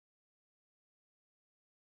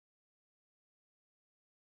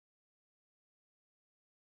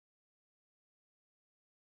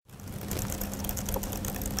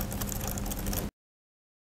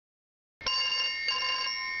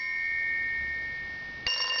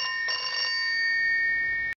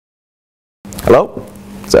Hello,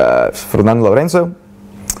 it's Fernando Lourenço.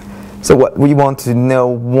 So what we want to know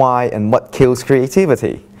why and what kills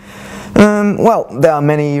creativity? Well, there are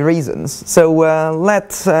many reasons. So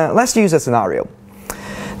let's use a scenario.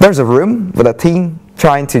 There's a room with a team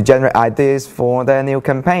trying to generate ideas for their new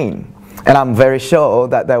campaign. And I'm very sure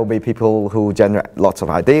that there will be people who generate lots of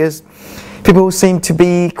ideas. People who seem to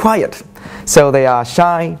be quiet. So they are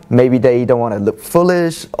shy, maybe they don't want to look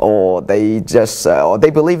foolish, or they just or they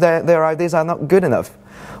believe that their ideas are not good enough,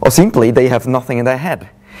 or simply they have nothing in their head.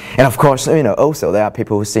 And of course, also there are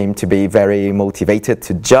people who seem to be very motivated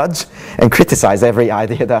to judge and criticize every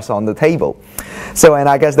idea that's on the table. So, and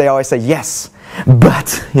I guess they always say yes,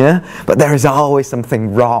 but there is always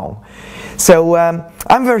something wrong. So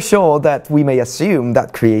I'm very sure that we may assume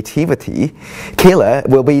that creativity killer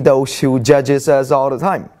will be those who judges us all the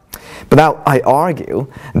time. But now I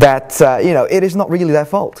argue that it is not really their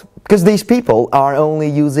fault, because these people are only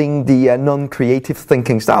using the non-creative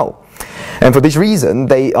thinking style. And for this reason,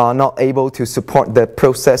 they are not able to support the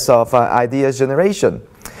process of ideas generation.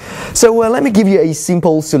 So let me give you a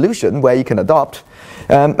simple solution where you can adopt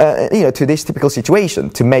to this typical situation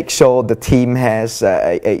to make sure the team has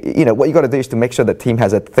what you got to do is to make sure the team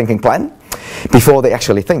has a thinking plan before they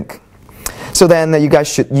actually think. So then you guys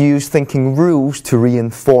should use thinking rules to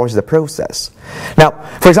reinforce the process. Now,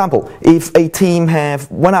 for example, if a team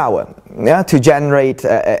have 1 hour to generate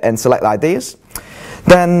and select ideas,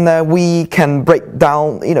 then we can break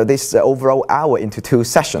down this overall hour into 2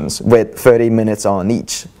 sessions with 30 minutes on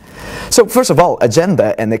each. So first of all,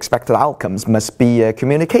 agenda and expected outcomes must be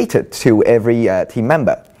communicated to every team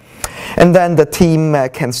member. And then the team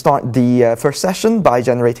can start the first session by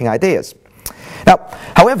generating ideas. Now,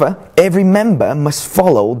 however, every member must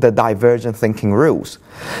follow the divergent thinking rules.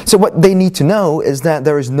 So what they need to know is that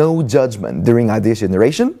there is no judgment during ideas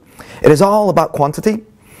generation. It is all about quantity.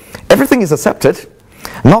 Everything is accepted.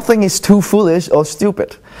 Nothing is too foolish or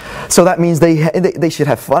stupid. So that means they should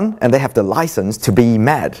have fun, and they have the license to be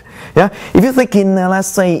mad. Yeah? If you think in, let's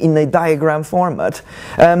say, in a diagram format,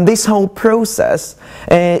 this whole process,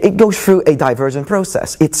 it goes through a divergent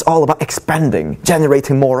process. It's all about expanding,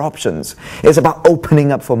 generating more options. It's about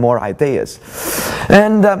opening up for more ideas.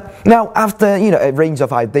 And now, after a range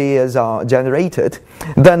of ideas are generated,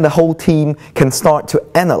 then the whole team can start to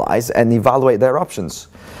analyze and evaluate their options.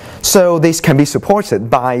 So this can be supported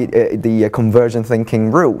by the convergent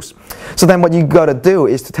thinking rules. So then what you got to do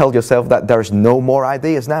is to tell yourself that there's no more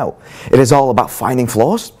ideas now. It is all about finding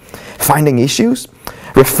flaws, finding issues,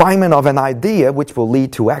 refinement of an idea which will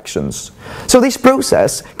lead to actions. So this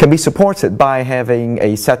process can be supported by having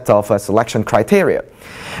a set of selection criteria.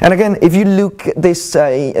 And again, if you look at this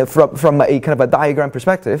from a kind of a diagram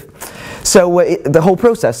perspective, so the whole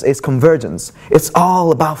process is convergence. It's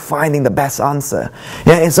all about finding the best answer.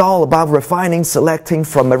 Yeah, it's all about refining, selecting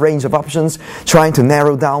from a range of options, trying to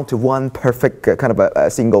narrow down to one perfect kind of a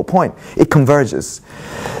single point. It converges.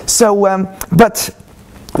 So, but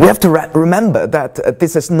we have to remember that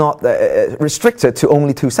this is not restricted to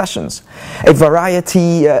only 2 sessions. A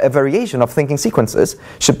variation of thinking sequences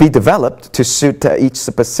should be developed to suit each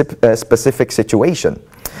specific situation.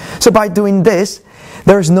 So by doing this,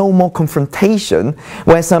 there is no more confrontation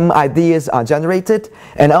where some ideas are generated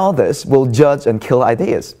and others will judge and kill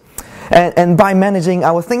ideas. And by managing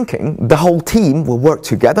our thinking, the whole team will work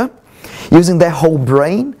together, using their whole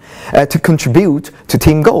brain to contribute to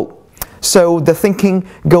team goal. So the thinking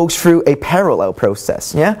goes through a parallel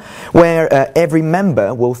process, where every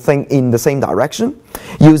member will think in the same direction,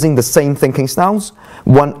 using the same thinking styles,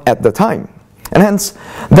 one at a time. And hence,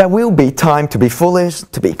 there will be time to be foolish,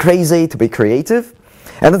 to be crazy, to be creative.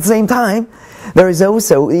 And at the same time, there is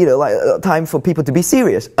also time for people to be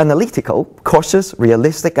serious, analytical, cautious,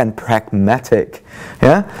 realistic, and pragmatic.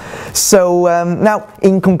 So now,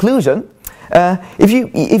 in conclusion,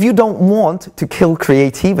 if you don't want to kill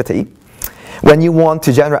creativity, when you want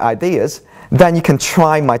to generate ideas, then you can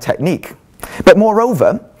try my technique. But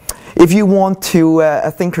moreover, if you want to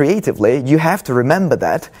think creatively, you have to remember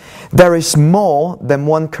that there is more than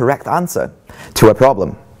one correct answer to a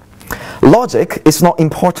problem. Logic is not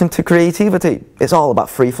important to creativity. It's all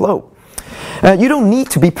about free flow. You don't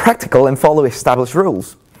need to be practical and follow established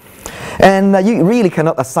rules. And you really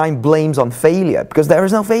cannot assign blames on failure, because there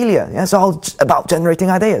is no failure. It's all about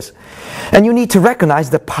generating ideas. And you need to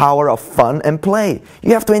recognize the power of fun and play.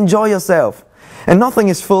 You have to enjoy yourself. And nothing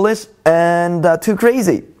is foolish and too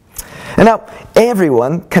crazy. And now,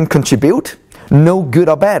 everyone can contribute, no good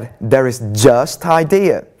or bad. There is just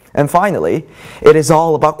idea. And finally, it is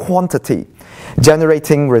all about quantity,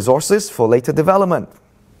 generating resources for later development.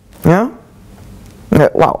 Yeah?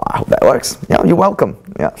 Wow, I hope that works. Yeah, you're welcome.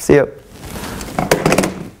 Yeah, see you.